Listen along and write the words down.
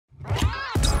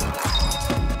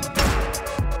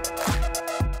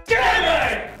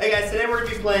Hey guys, today we're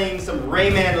going to be playing some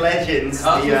Rayman Legends,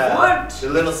 the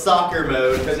little soccer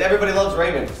mode. Because everybody loves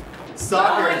Rayman.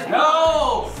 Soccer.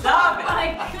 No! Stop it! Oh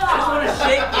my I God. just want to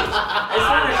shake you. I just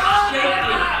want to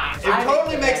shake you. It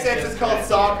totally makes sense it's called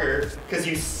soccer, because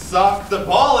you suck the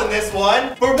ball in this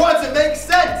one. For once, it makes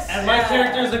sense. And my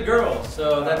character's a girl,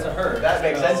 so that's a her. That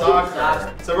makes sense.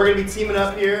 Soccer. So we're going to be teaming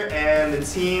up here, and the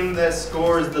team that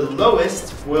scores the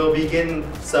lowest will be getting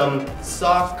some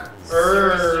socks.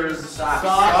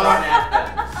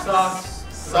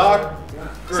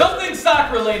 Something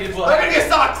sock related. We're gonna get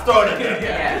socks thrown in there.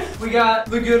 Yeah. We got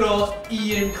the good old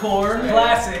Ian Corn.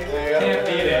 Classic. Can't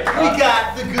beat it. We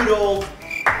got the good old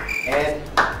And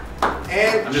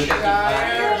and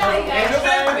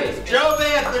Joe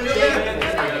Vance, the new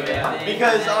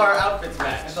because our outfits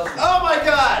match. Oh my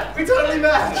God, we totally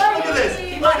match. Look at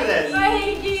this. Look at this.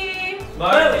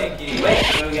 Marky. Wait,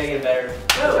 we gotta get better.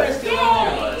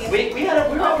 We were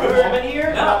a moment here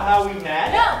about how we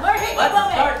match. Let's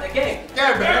start the game.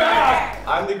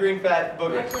 I'm the green fat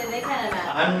booger. Actually, they kind of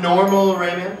match. I'm normal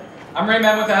Rayman. I'm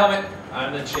Rayman with a helmet.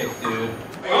 I'm the chick, dude.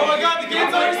 Oh my God, the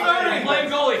game's already started. I'm playing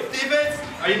goalie. Defense?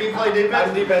 Are you being played defense?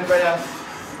 I'm defense right now.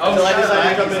 Oh, Until I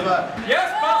decide to come in. Yes,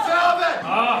 bounce out.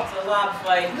 Oh. It's a lob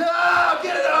fight. No,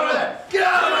 get it over there. Get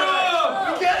out of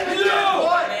there. You can't even get it,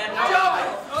 boy. Jump it.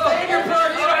 Stay in your park.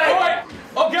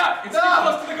 Oh God, it's too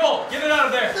close to the goal. Get it out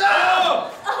of there. No.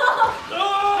 Go,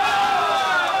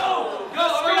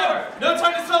 over. No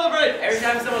time to celebrate. Every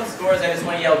time someone scores, I just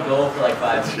want to yell goal for like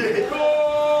 5 seconds.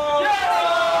 Goal!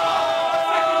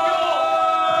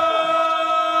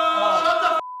 Shut the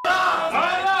f up.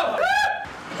 I know.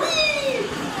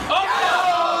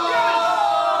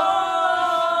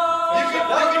 You can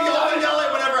go and yell it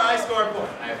whenever I score a point.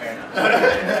 Alright, fair enough.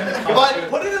 Come on.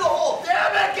 Put it in the hole.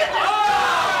 Damn it, get this.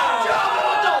 Joe,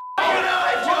 what the f are you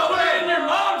doing, Joe? Put it in your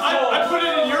mom's hole. I put it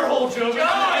in your hole, Joe. Joe,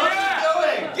 what are you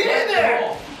doing? Get in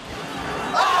there.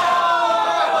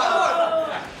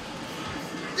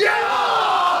 Yeah!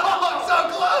 Oh, I'm so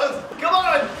close. Come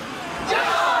on.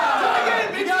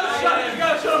 Yeah! You gotta shut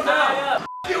him down.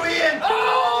 You, Ian. Come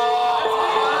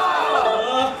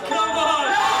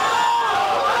on.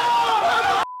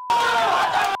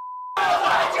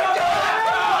 Why'd you do that?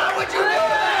 Why would you do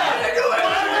that?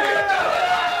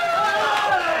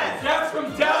 That's from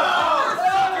downtown.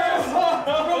 Suckers.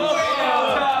 From way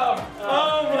downtown.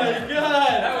 Oh my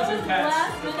God. That was intense.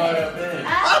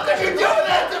 How could you do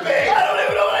that to me? I don't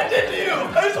even know what I did to you.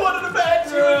 I just wanted to match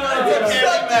you.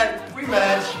 We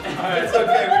match. It's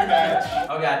okay, we match.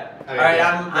 Oh God. Alright,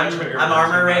 I'm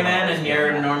Armor Rayman and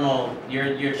you're normal.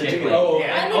 You're chick. Oh,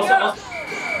 Yeah. I'm the girl.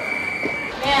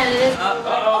 Man, it is.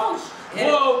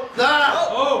 Whoa. Ah!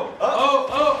 Oh.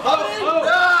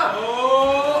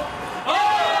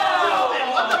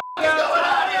 What the f is going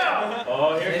on here?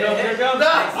 Oh, here it comes. No.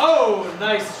 Oh,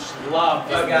 nice lob.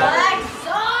 Oh God. Black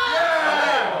sauce.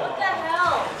 Yeah. What the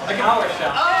hell? Like a power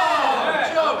shot. Oh,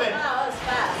 jump it. Wow, that was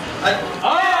fast.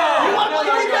 Oh! You want to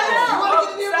get in there? You want to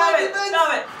get in here?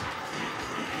 Stop it!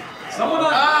 Someone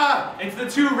on. It's the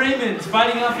two Raymonds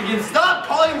fighting off against. Stop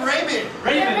calling Rayman.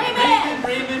 Raymond.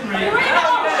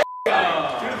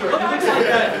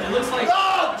 It looks like.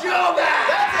 Oh, Joe,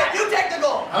 that's it. You take the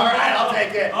goal. All right, I'll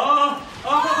take it.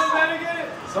 Man, get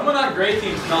it. Someone on gray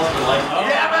team smells the light.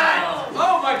 Yeah, man.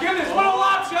 Oh my goodness, what a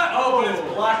lob shot! Oh, but it's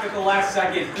blocked at the last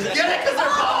second. Get it because they're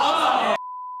balls.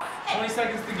 20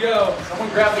 seconds to go. Someone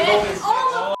grab the goal.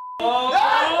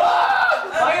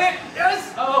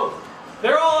 Yes. Oh,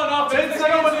 they're all on offense. There's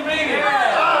no one remaining.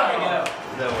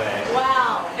 No way.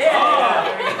 Wow.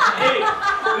 Hey,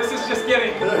 this is just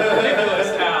getting ridiculous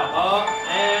now.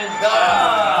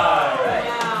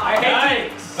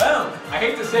 I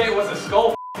hate to say it was a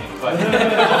skull, but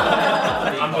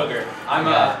I'm Booger. I'm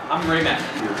Rayman.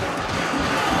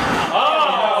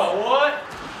 Oh, what?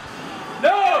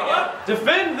 No!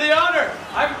 Defend the honor.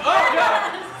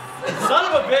 God. Son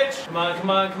of a bitch! Come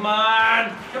on!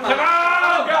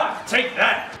 Oh God! Take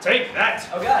that!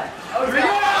 Oh God. Oh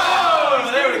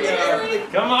Here we go! There we go!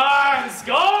 Come on!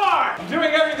 Score! I'm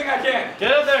doing everything I can.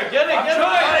 Get up there! Get it!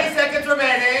 20 seconds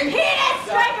remaining. Penis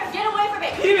striker, get away from me.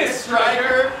 Penis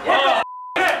striker! Oh!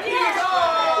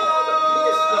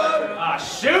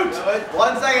 Shoot!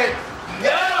 1 second.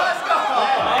 Let's go.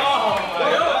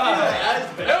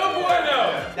 No bueno!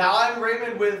 Now I'm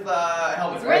Rayman with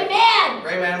helmet. Rayman.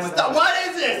 Rayman with. What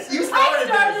is this? You I started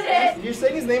started this. it. You're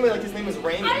saying his name like his name is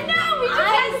Rayman. I know.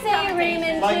 I say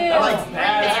Rayman too.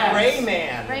 That's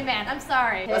Rayman. Rayman, I'm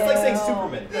sorry. That's like saying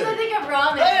Superman. Because I think of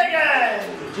ramen.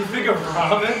 You think of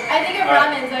ramen? I think of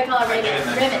ramen, so I call it Rayman.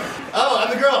 Ribbon. Oh, I'm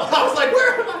the girl. I was like,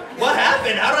 where? What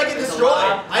happened? How did I get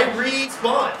destroyed? I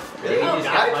respawned. Really? You just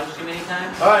got punched too many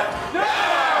times? Alright. No!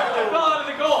 I fell out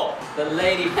of the goal. The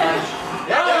lady punch.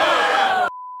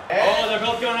 Oh, they're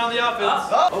both going on the offense.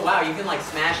 Oh wow, you can like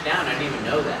smash down. I didn't even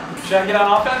know that. Should I get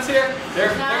on offense here?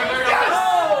 There.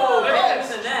 Oh, There. in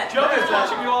the net. Joe is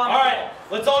watching you on. All right,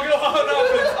 let's all go on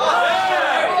offense.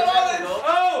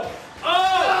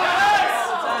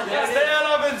 Yes! Stay on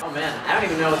offense. Oh man, I don't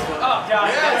even know what's going on. Oh God.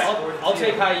 Yes. I'll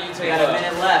take high. You We take got a low.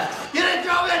 minute left. Get it,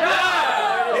 Drummond!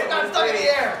 It got stuck in the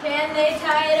air. Can they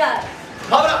tie it up?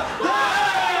 Pop it up.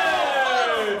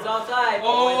 It's all tied.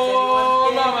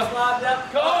 Oh, mama. Slobbed up.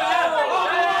 Oh yeah.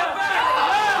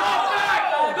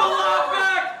 The lob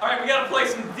back. All right, we gotta play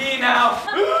some D now.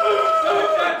 So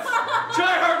intense.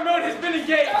 Try hard mode has been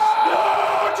engaged.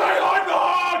 No, try hard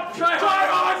mode. Try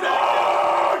hard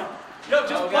mode. Yo,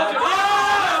 just punch it.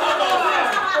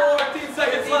 14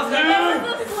 seconds left.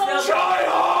 It's still Try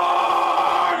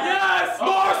hard. Yes.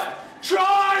 Morse.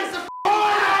 Try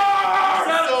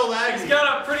hard. So laggy. He's got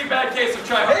a pretty bad case of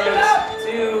try hard.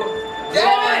 2, 1, Damn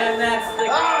it. and that's the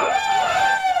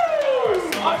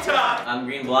Up top. I'm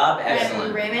Green Blob.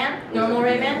 Excellent. Rayman? Normal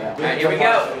Rayman? All right, here we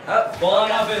go. Oh, Ball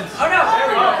on offense. oh no. There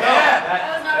we go.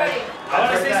 I was not ready. I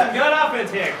want to see some good offense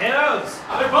here, kiddos.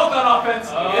 They're both on offense.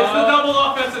 It's the double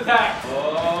offense attack.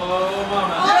 Oh,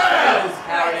 mama. Yes.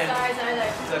 Powered in. Sorry.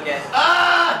 It's okay.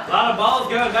 Ah! A lot of balls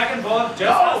going back and forth.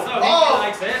 Just how so he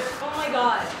likes it. Oh my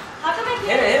god. How come I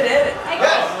Hit can't? it. I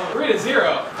Yes. 3-0.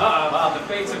 Wow, the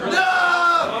fates have really. No!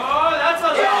 Oh, that's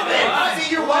a little Damn bit. it! See,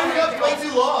 you're winding up way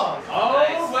too long. Oh,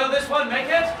 Nice. will this one make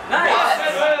it? Nice. Yes,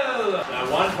 it will.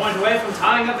 1 point away from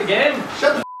tying up the game.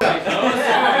 Shut the f***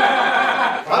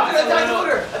 up. I'm gonna attack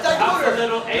motor. Attack That's a motor.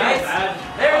 little Nice. bad.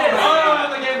 There it is.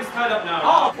 Oh, the game's tied up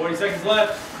now. 40 seconds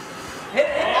left. Hit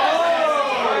it.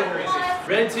 Oh!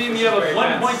 Red team, you have a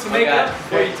 1 point to make Okay. up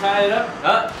before you tie it up.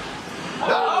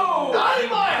 No! Not in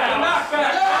my house.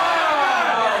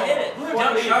 Yeah, hit it.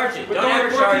 Don't charge it. Don't ever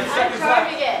charge it. I'm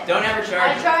charging it. Don't ever I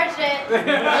charge it. charged it.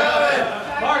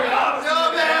 Mario,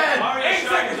 No, man. Mario 8 seconds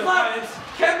charges left. offense.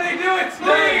 Can they do it?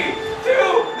 3, 2,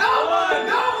 No!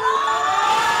 No!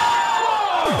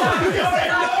 You just said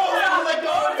no! Let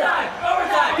go. Overtime.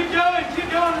 Overtime. Keep going, keep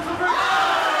going. It's the first.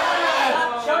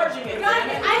 Stop charging it. God,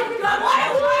 I forgot why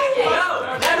I charged it.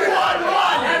 No, never.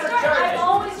 Never charge I've it.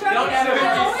 always charged Don't it. ever I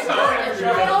charge always it. charged it. Don't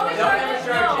I ever always charge charged it. it.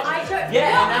 Don't ever No, I charged it.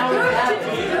 Yeah, No, and now there it was happens.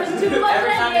 there was too much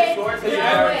Every time ended. he scores, No the way,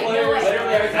 other no player, way.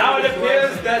 literally every time Now he it scores,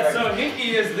 appears he that charges. Sohinki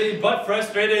is the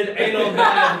butt-frustrated anal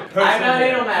man person. I'm not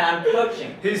here. anal man, I'm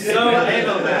coaching. He's so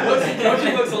anal man.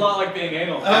 Coaching looks a lot like being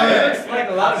anal. He looks like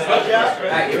a lot of stuff.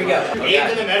 Alright, here we go.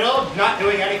 Aiden's in the middle, not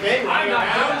doing anything. I'm not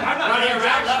running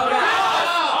around. Left and right.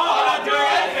 I'm not doing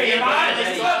anything, am I?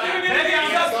 Maybe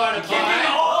I'm just kicking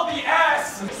all the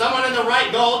ass. Someone in the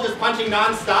right goal just punching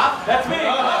non-stop. That's me.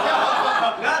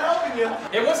 Not helping you.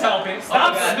 It was helping.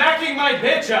 Stop Oh, God. smacking my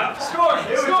bitch up. Score,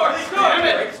 score, score. Damn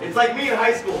it. It's like me in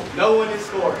high school. No one is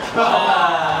scored.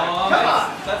 Oh, Come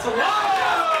on. That's a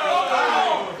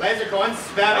lot. Laser coin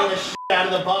spamming the shit out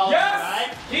of the ball. Yes.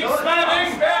 Right? Keep Go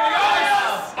spamming.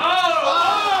 Yes.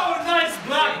 Oh, nice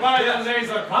block by the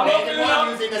laser. I'm Laser opening it coin up.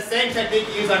 using the same technique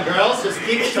you use on girls. Just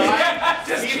keep trying.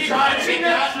 Just keep trying to punching hit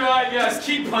that. that. Just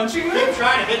keep punching Keep them.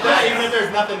 trying to hit that even if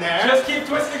there's nothing there. Just keep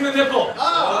twisting the nipple.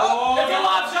 Oh. It's a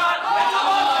lob shot. It's a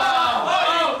lob shot.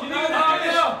 Oh, you need it to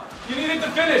finish. You need it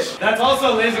to finish. That's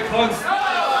also laser coins.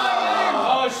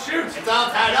 Oh, shoot. It's all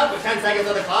tied up with 10 seconds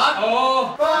on the clock.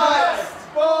 Oh. 5,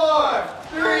 4,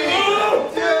 3,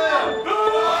 2,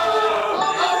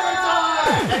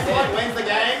 overtime. Next one wins the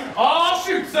game. Oh,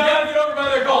 shoot. You gotta get over by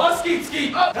their goal. Oh, skeet,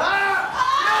 skeet. Oh.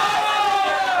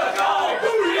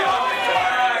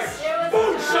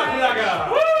 Boom, shakalaka.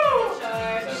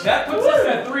 Charged. That puts us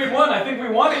at 3-1. I think we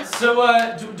won it. So,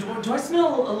 do I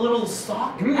smell a little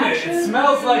sock It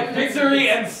smells like victory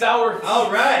and sour. All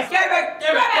right. Get back.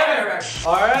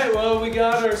 All right, well, we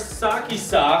got our socky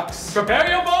socks. Prepare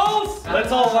your balls.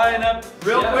 Let's all line up.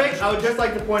 Real Yeah. quick, I would just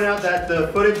like to point out that the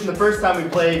footage from the first time we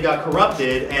played got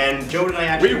corrupted, and Joe and I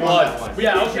actually won that one.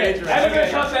 Yeah, okay. I'm gonna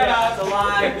cut that out. It's a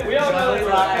lie. We all know It's a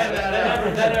that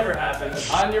lie. that never happens.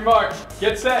 On your mark.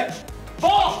 Get set.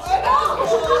 Ball.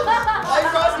 I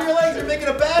crossed your legs, you're making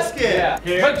a basket. Yeah.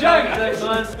 Here Vagina. comes the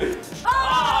next one.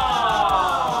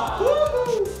 Ah.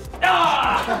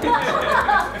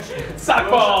 Sock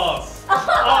balls.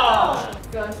 Oh.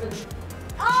 Going for the.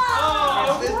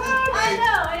 Oh, I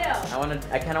know.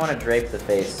 I kind of want to drape the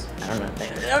face. I don't know.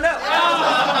 Oh no!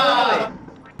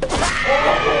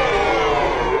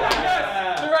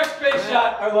 Direct face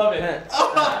shot. I love it.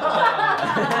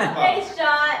 Face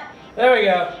shot. There we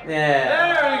go. Yeah.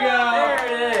 There we go. There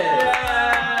it is.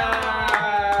 Yeah.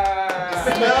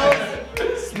 Smells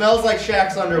smells like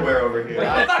Shaq's underwear over here.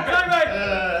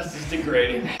 This is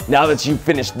degrading. Now that you've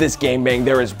finished this Game Bang,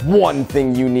 there is one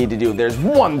thing you need to do. There's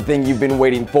one thing you've been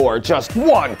waiting for. Just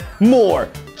one more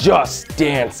Just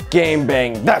Dance Game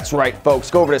Bang. That's right, folks.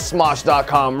 Go over to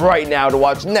Smosh.com right now to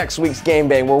watch next week's Game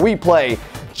Bang where we play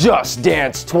Just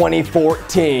Dance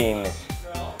 2014.